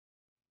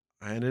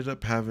I ended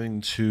up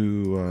having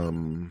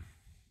to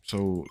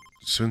so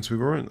since we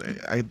weren't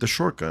I had the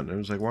shotgun, it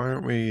was like why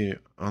aren't we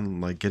on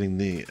like getting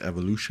the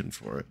evolution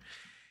for it?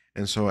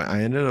 And so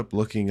I ended up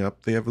looking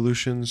up the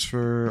evolutions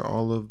for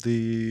all of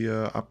the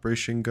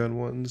Operation Gun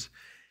ones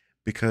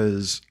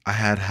because I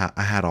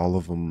had all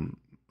of them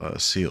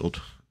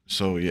sealed.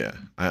 So yeah,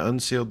 I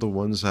unsealed the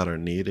ones that are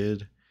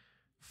needed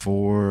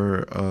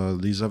for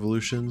these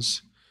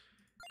evolutions,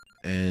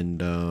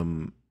 and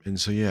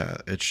so yeah,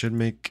 it should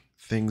make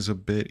things a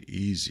bit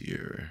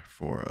easier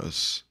for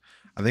us.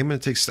 I think I'm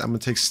gonna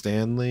take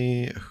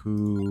Stanley,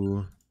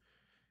 who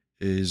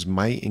is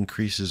might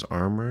increase his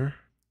armor,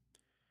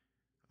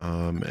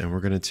 and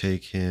we're gonna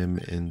take him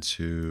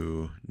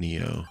into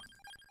Neo.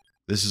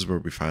 This is where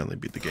we finally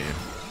beat the game.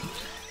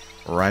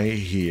 Right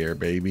here,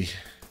 baby.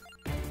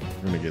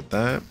 We're gonna get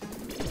that.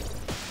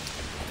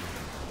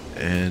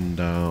 And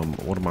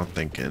what am I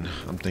thinking?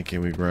 I'm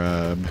thinking we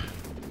grab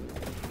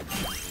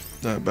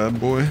that bad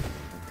boy.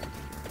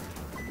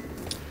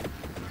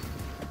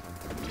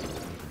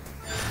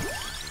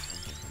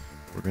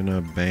 We're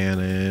gonna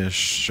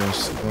banish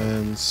Just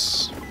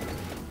Lens.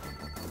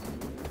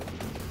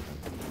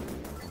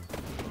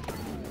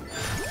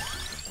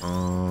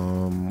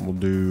 We'll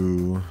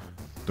do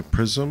the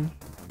Prism.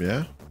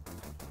 Yeah,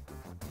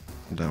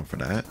 I'm down for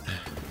that.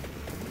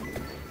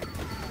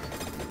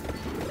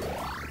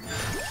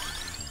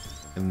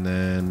 And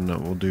then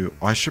we'll do.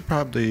 Oh, I should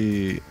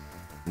probably.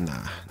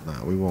 Nah,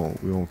 we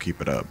won't. We won't keep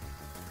it up.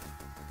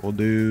 We'll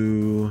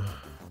do.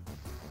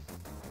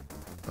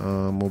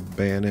 We'll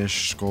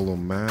banish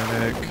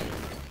Skull-O-Matic.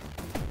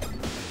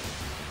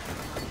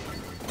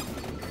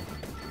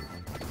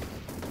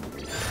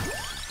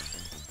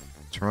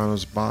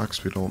 Toronto's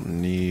box. We don't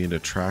need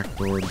attract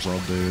orbs. I'll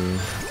do.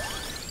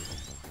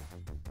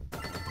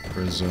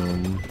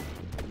 Prism.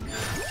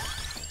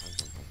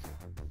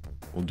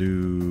 We'll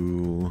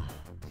do.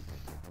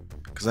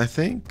 Because I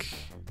think.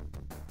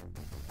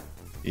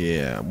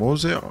 Yeah, what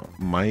was it?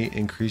 Might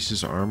increase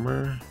his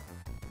armor.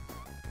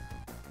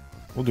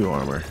 We'll do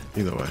armor,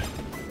 either way.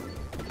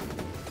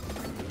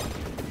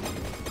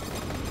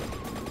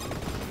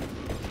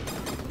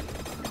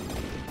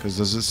 Because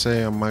does it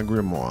say on my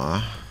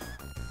grimoire?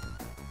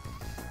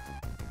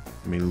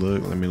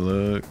 Let me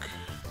look.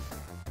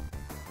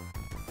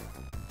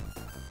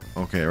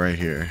 Okay, right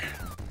here.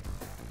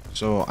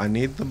 So I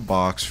need the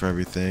box for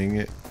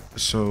everything.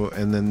 So,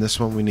 and then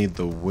this one we need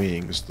the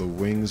wings. The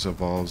wings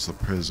evolves the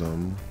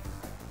prism.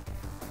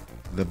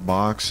 The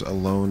box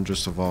alone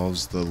just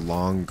evolves the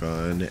long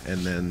gun,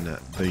 and then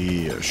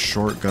the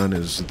short gun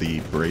is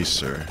the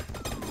bracer,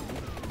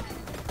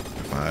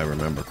 if I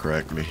remember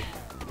correctly.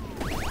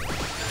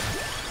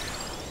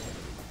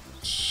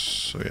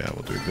 So yeah,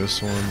 we'll do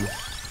this one.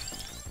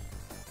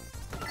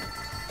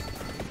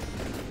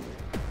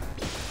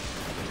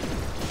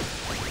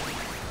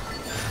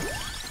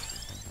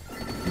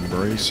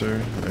 Bracer,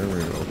 there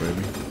we go,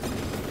 baby.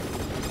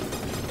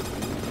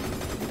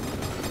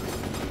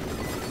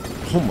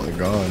 Oh my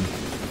god.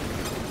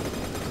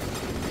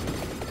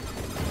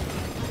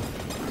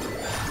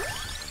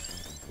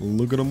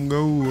 Look at him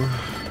go.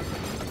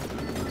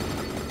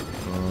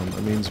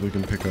 That means we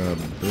can pick up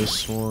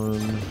this one,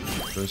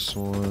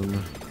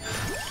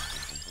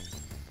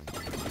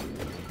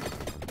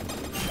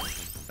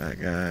 that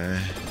guy.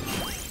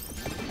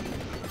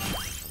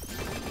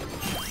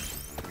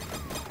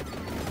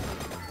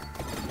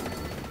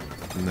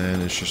 And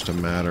then it's just a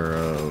matter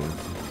of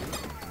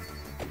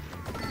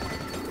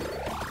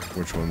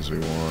which ones we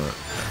want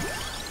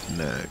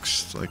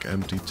next, like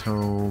Empty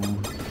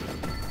Tome.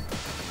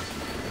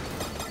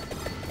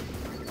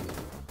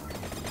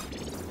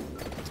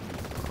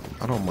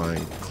 I don't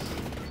mind.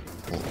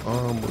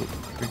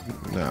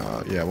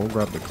 Nah, yeah, we'll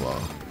grab the claw.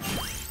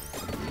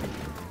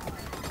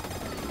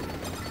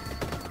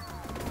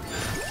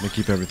 I'm gonna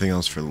keep everything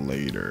else for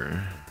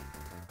later.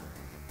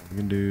 We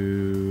can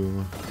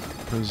do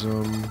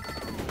Prism.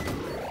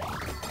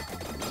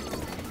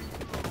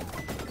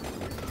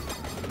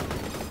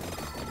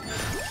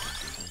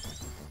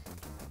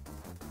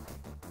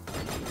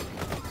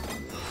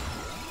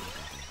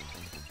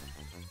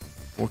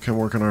 What can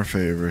work in our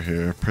favor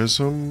here?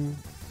 Prism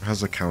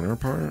has a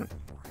counterpart?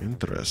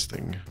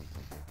 Interesting.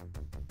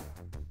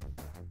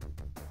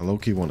 I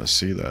low-key want to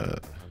see that.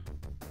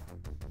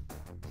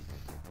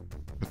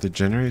 But the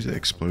generated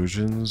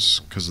explosions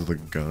because of the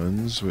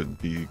guns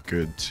would be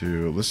good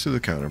too. Let's do the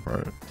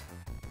counterpart.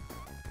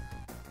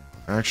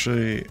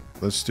 Actually,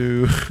 let's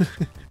do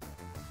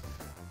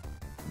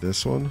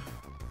this one.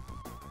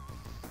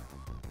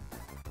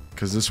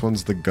 Because this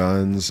one's the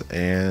guns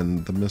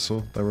and the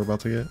missile that we're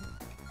about to get.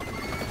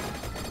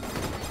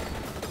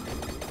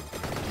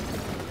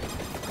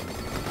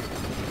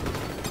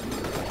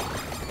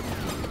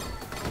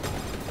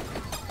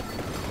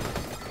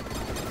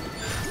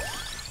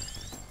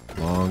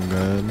 Long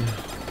gun.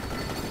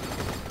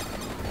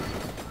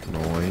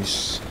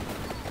 Nice.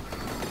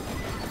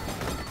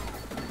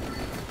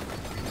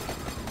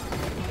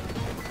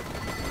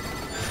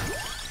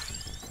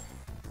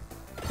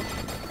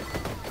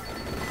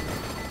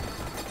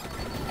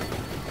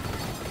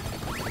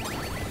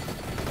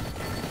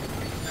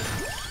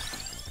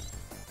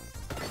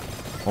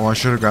 Oh, I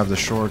should have grabbed the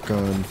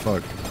shotgun.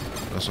 Fuck.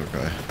 That's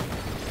okay.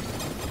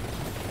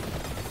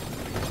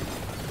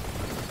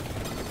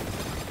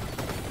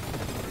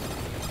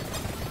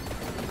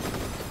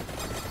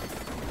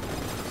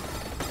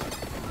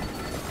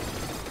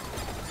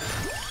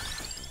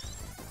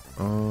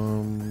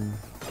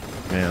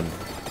 Man.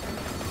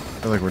 I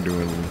feel like we're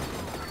doing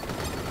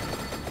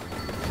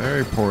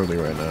very poorly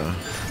right now.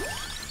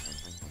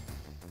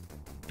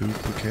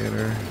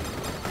 Duplicator.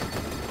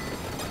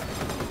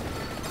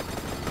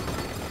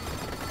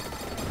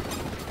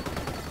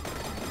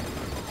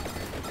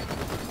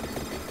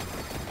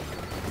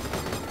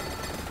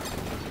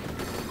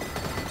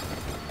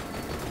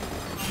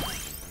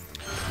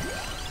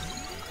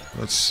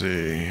 Let's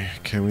see.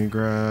 Can we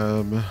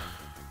grab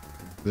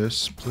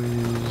this,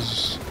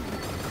 please?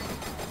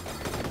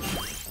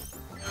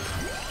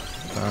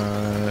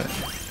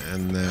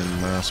 And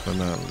then last but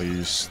not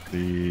least,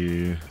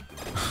 the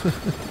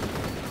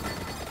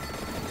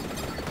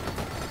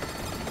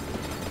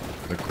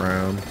the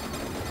crown.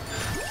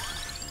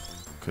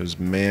 Because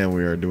man,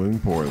 we are doing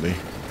poorly.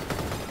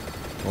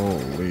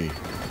 Holy.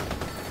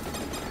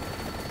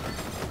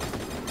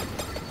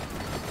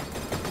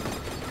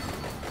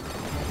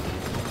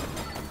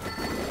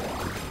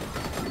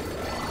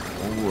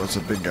 Oh, that's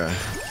a big guy.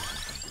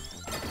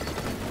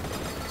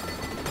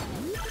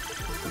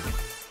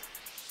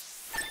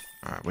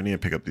 Alright, we need to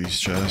pick up these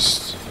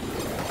chests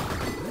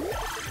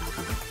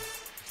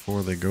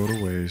before they go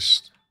to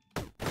waste.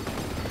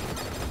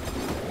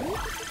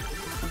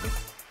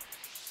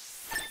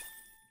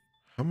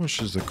 How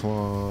much is the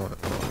claw?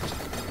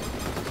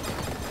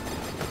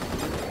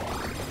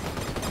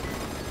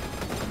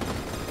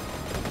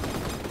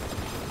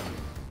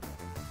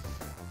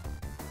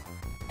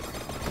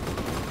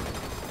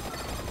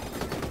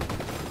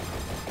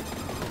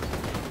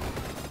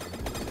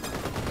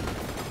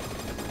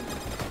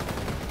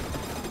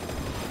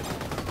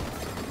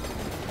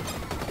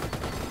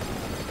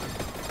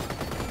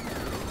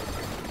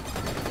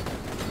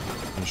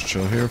 Just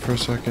chill here for a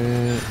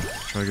second.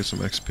 Try to get some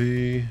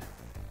XP.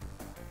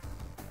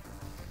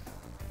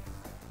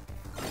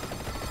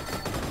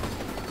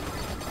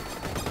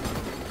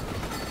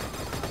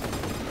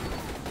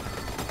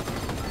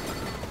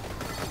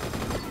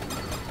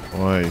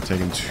 Boy,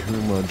 taking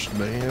too much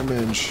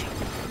damage.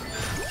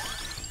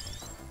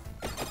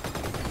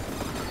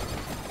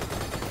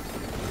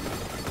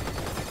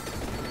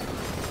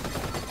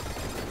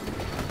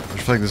 I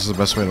feel like this is the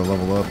best way to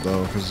level up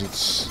though, because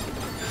it's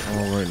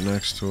all right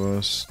next to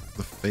us.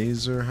 The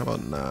phaser, how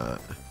about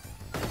not?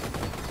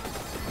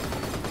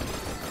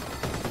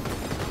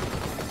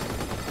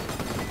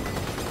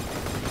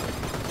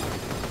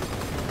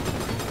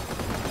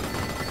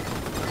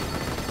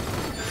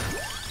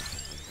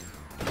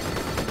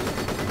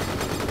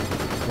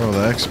 Oh,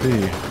 the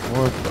XP.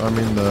 What? I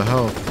mean, the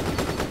health.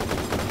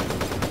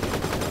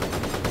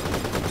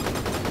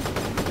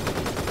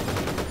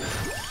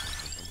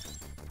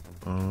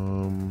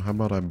 How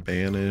about I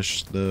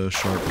banish the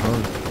sharp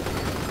tongue?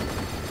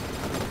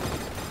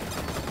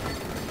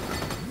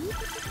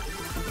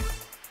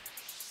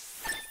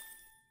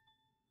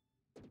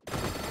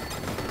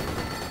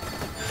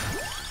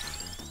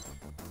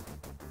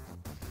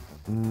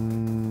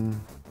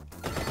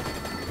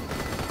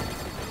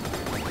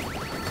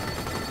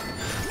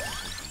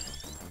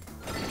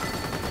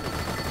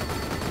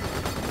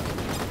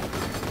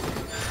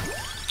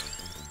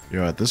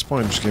 Yo, at this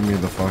point, just give me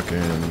the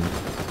fucking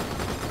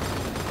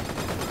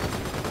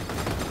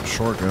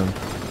shotgun.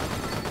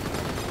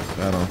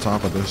 That on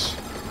top of this.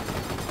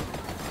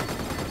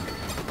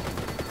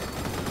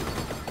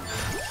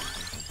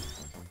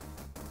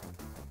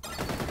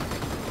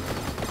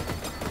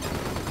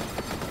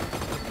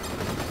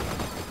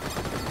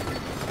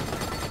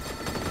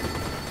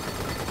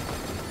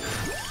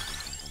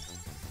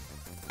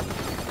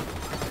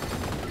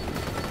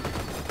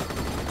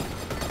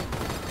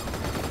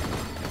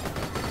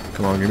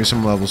 Come on, give me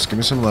some levels. Give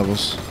me some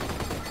levels.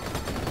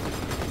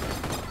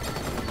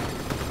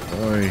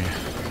 Oy.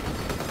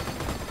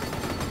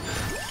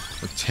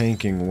 We're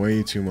tanking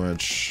way too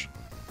much.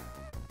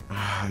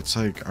 It's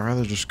like, I'd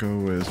rather just go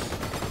with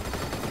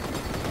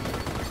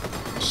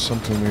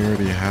something we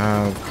already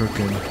have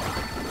cooking.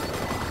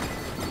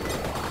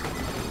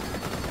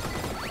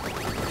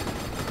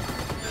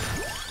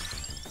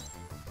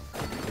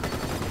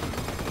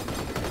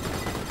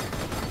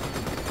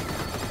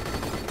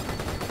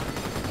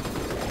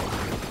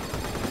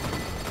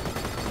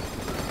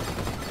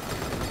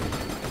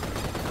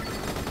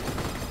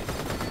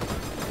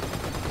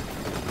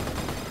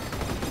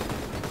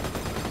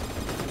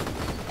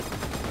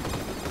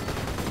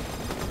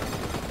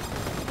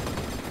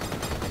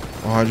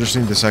 Oh, I just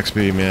need this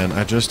XP, man.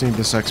 I just need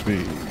this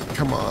XP.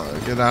 Come on,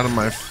 get out of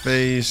my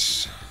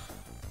face.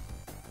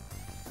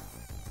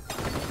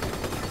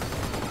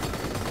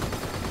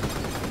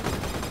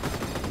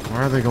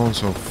 Why are they going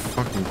so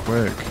fucking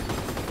quick?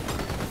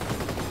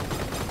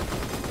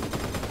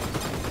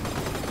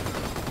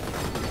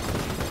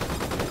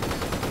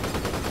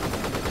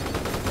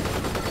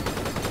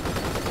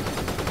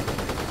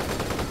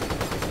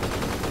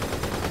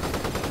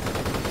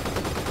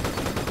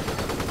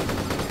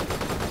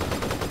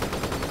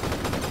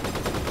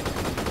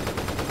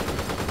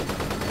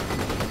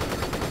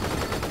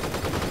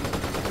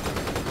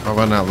 How have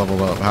I not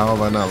leveled up? How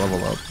have I not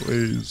leveled up?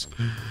 Please.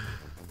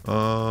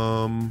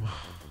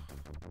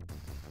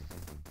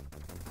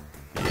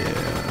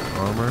 Yeah,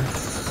 armor.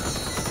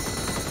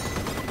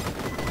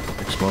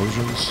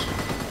 Explosions.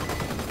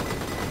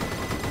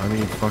 I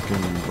need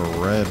fucking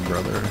bread,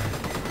 brother.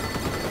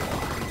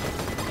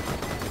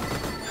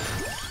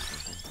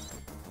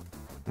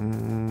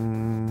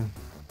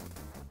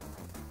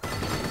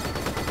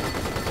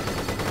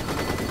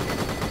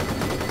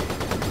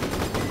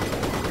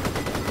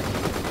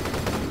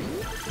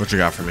 What you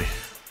got for me?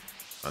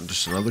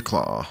 Just another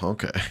claw.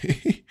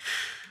 Okay.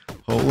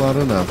 Whole lot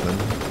of nothing.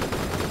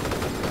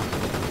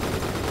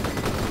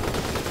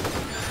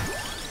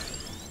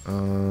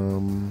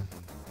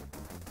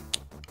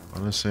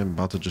 Honestly, I'm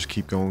about to just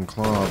keep going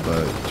claw,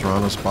 but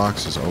Toronto's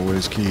box is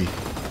always key.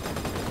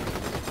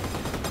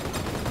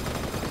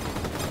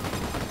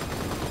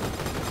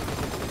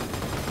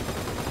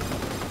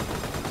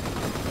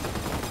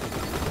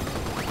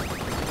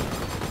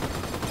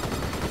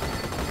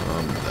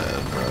 I'm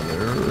dead, brother.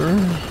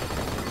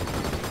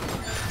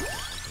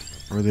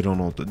 I really don't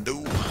know what to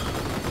do.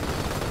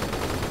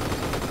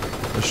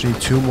 I just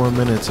need 2 more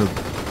minutes of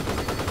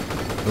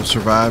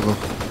survival.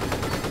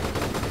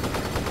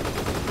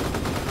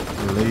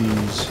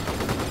 Please.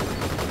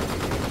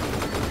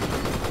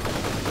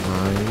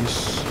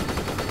 Nice.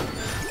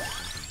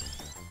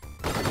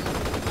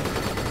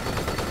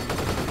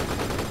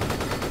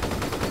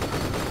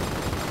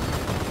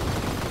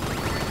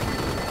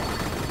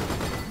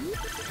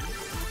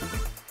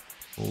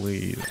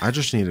 Holy, I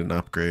just need an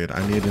upgrade.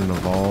 I need an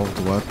evolved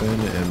weapon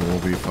and we'll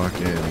be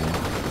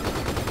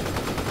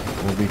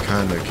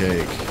kinda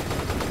cake.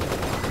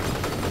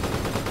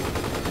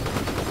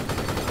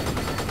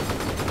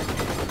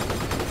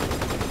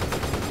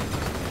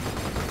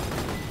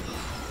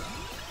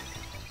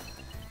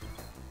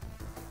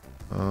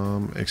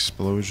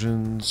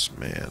 Explosions,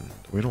 man.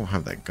 We don't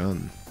have that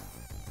gun.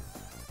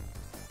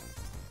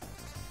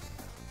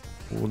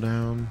 Pull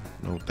down.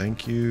 No,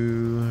 thank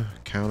you.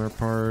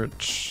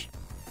 Counterparts.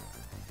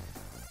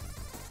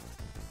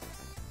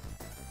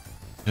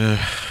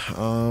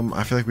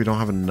 I feel like we don't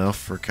have enough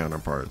for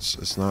counterparts.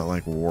 It's not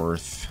like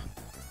worth.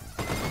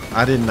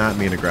 I did not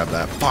mean to grab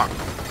that. Fuck!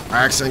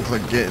 I accidentally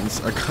clicked it.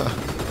 I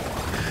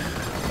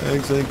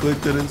accidentally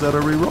clicked it instead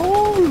of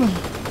reroll.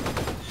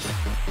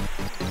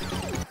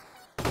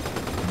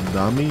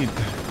 Dummy.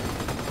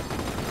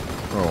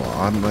 Oh,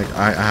 I'm like,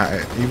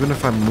 I even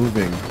if I'm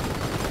moving,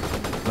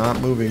 not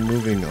moving,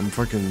 I'm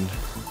freaking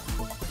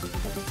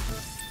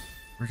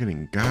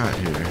got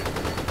here.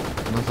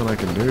 Nothing I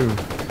can do.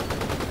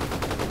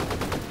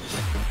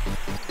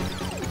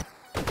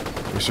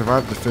 We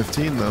survived the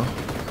 15 though.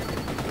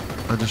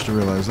 I just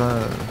realized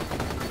that.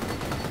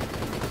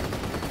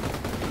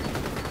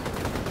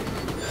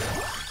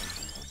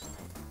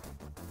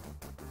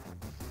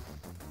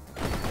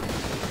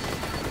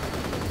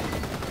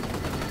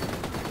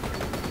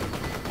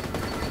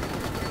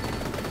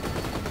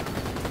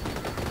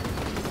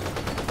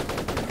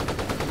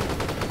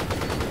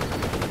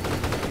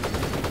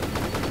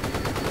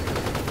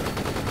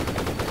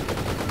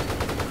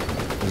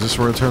 Is this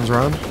where it turns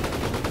around?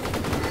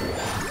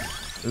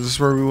 Is this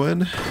where we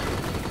win?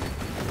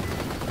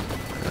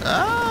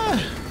 Ah!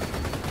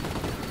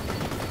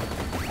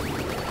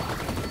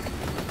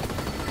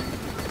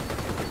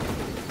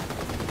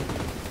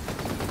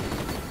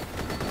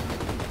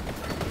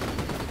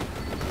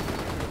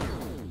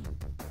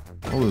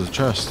 Oh, there's a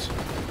chest.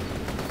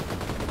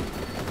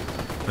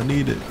 I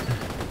need it.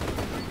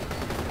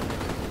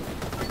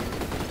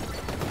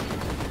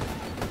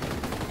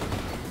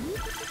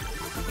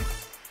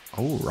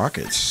 Oh,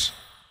 rockets.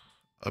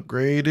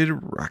 Upgraded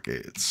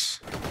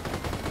rockets.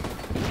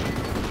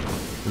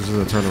 This is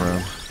the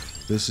turnaround.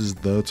 This is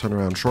the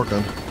turnaround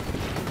shotgun.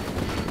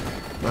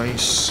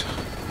 Nice.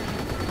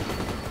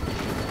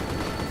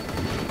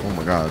 Oh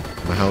my god,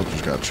 my health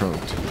just got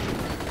chunked.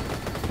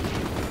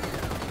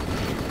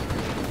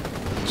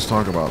 Let's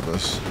talk about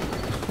this.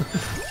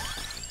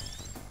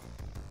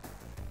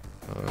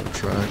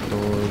 Track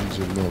doors,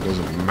 even though it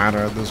doesn't matter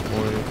at this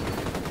point.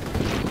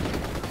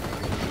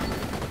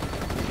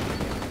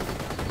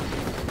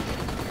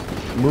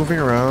 Moving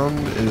around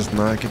is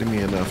not getting me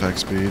enough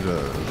XP to,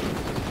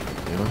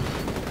 you know,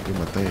 do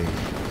my thing.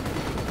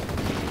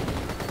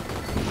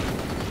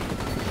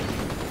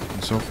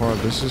 And so far,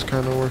 this is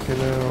kind of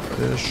working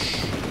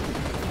out-ish.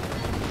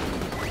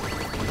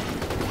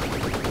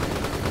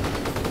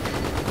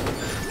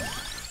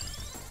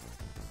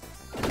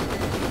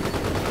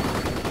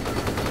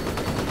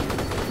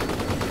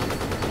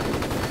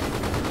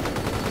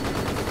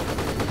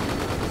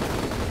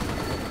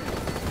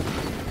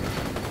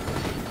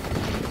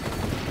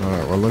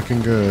 Alright, we're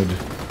looking good.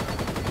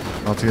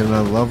 About to get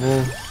another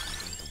level.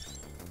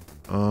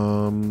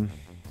 Long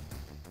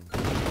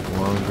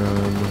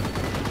gun.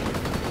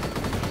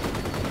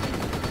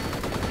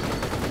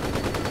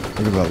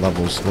 Look at that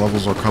levels. The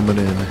levels are coming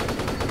in.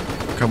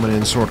 Coming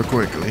in sort of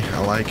quickly.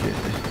 I like it.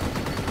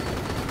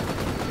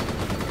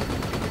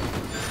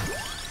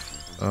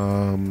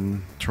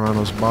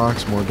 Toronto's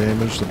box, more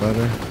damage the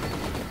better.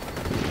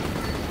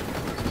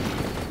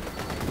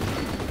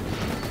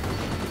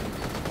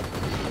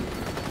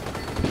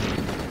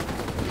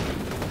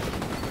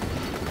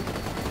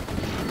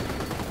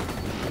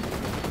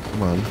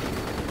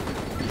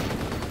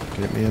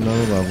 Get me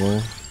another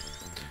level.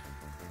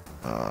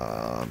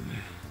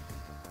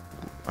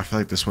 I feel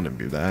like this wouldn't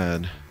be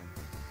bad.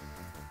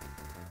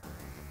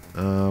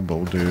 But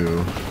we'll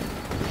do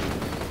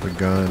the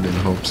gun in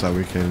hopes that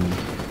we can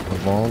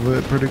evolve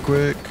it pretty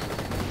quick.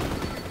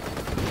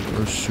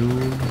 Or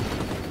soon.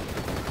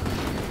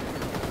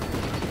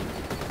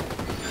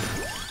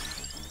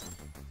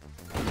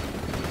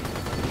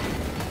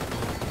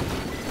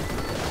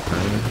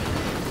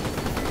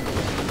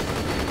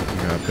 We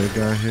got a big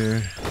guy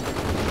here.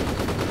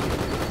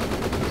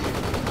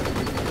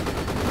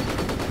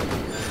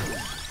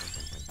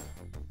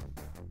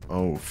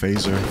 Oh,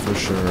 phaser for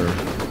sure.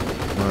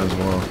 Might as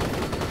well.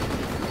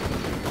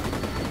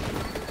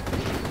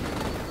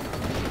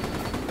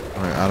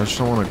 Alright, I just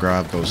don't want to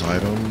grab those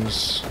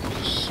items.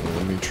 So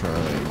let me try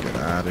and get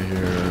out of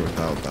here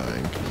without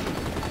dying.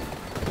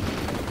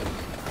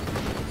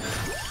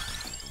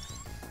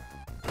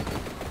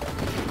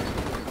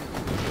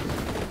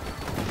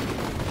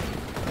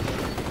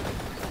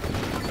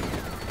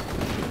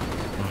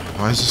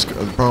 Why is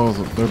this? Bro,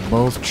 they're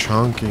both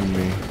chunking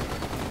me.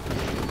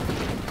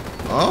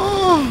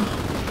 Oh!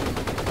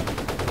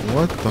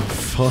 What the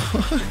fuck?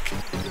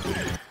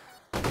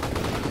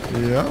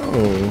 Yo!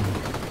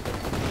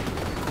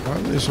 Why are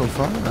they so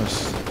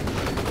fast?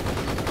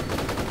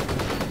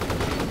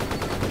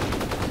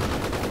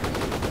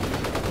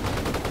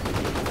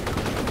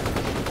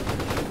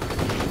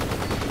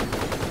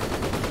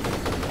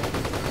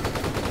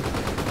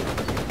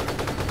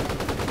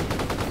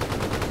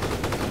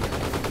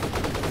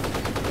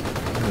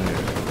 Hey,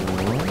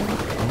 what?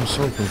 I'm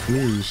so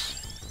confused.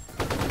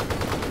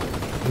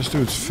 This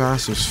dude's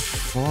fast as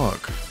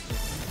fuck.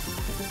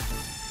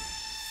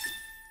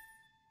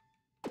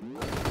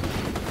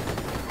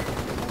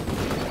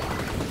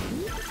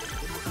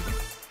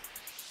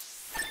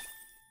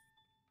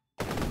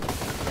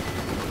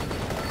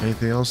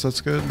 Anything else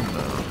that's good? No.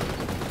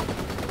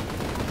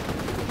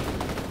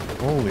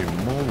 Holy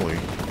moly.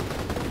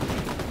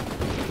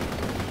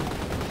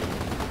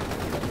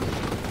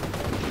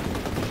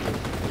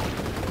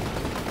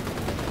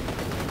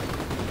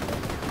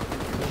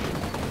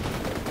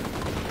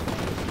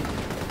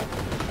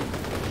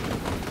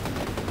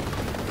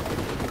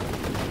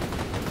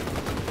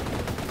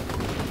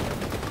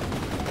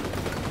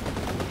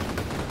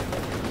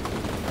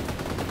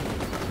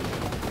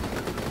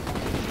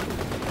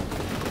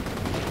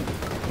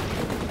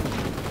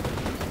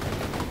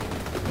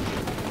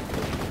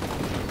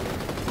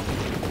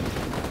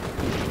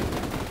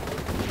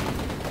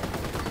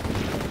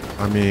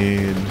 I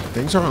mean,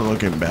 things aren't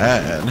looking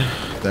bad.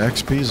 The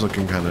XP's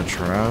looking kind of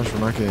trash. We're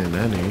not getting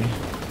any.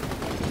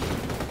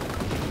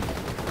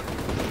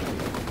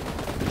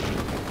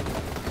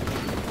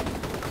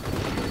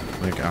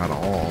 Like, at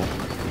all.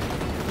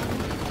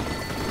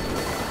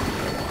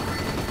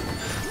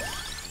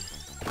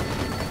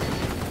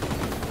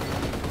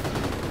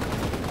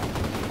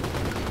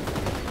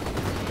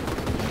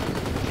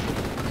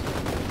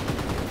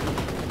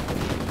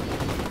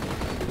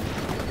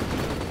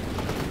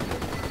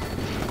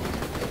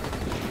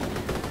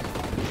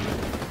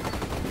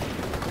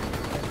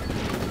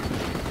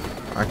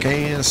 I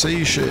can't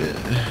see shit.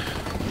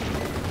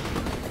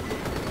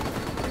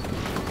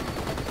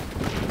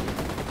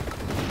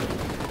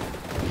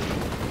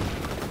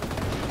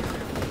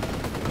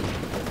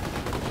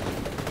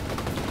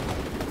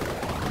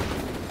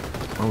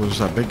 Oh, there's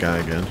that big guy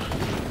again.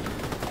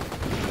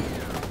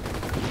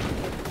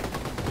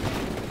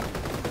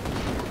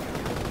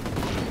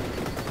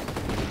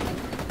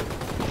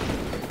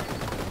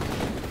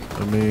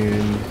 I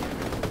mean,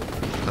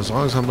 as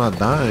long as I'm not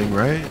dying,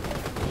 right?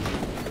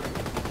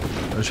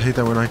 I just hate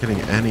that we're not getting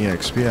any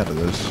XP out of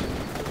this.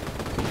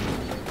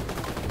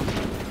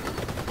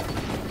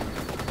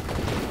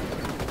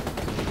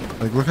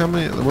 Like, look how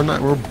many,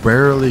 we're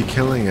barely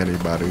killing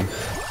anybody.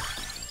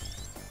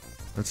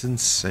 That's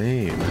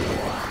insane.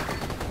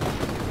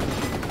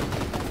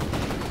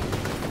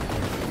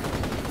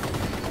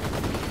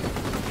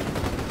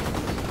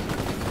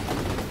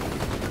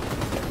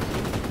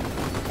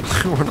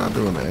 We're not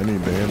doing any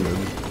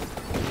damage.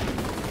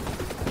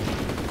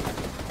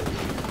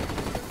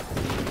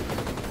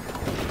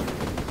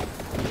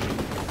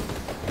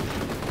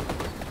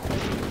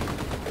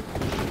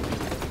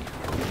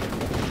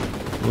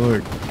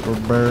 Look,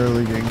 we're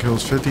barely getting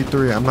kills.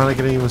 53. I'm not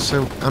getting a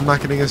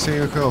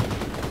single kill.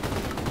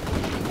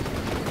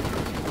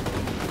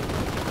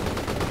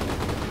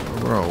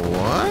 Bro,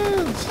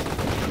 what?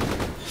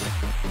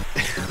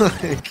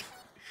 Like,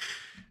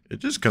 it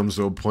just comes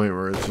to a point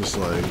where it's just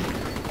like,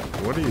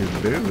 what do you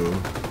do?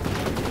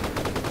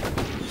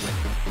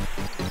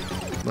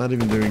 Not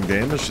even doing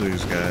damage to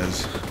these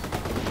guys.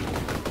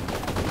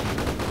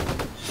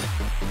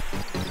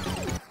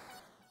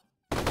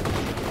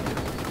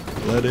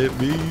 Let it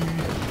be.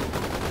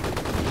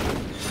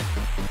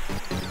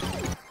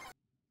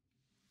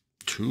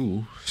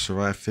 2.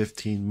 Survive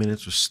 15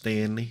 minutes with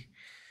Stanley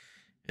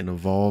and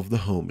evolve the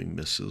homing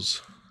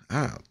missiles.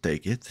 I'll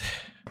take it.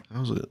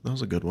 That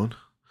was a good one.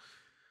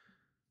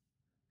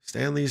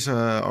 Stanley's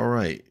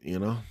alright, you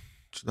know.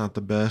 It's not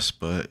the best,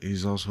 but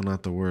he's also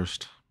not the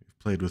worst. We've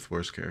played with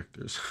worse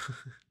characters.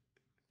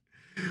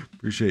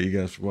 Appreciate you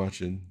guys for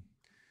watching.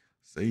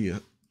 See ya.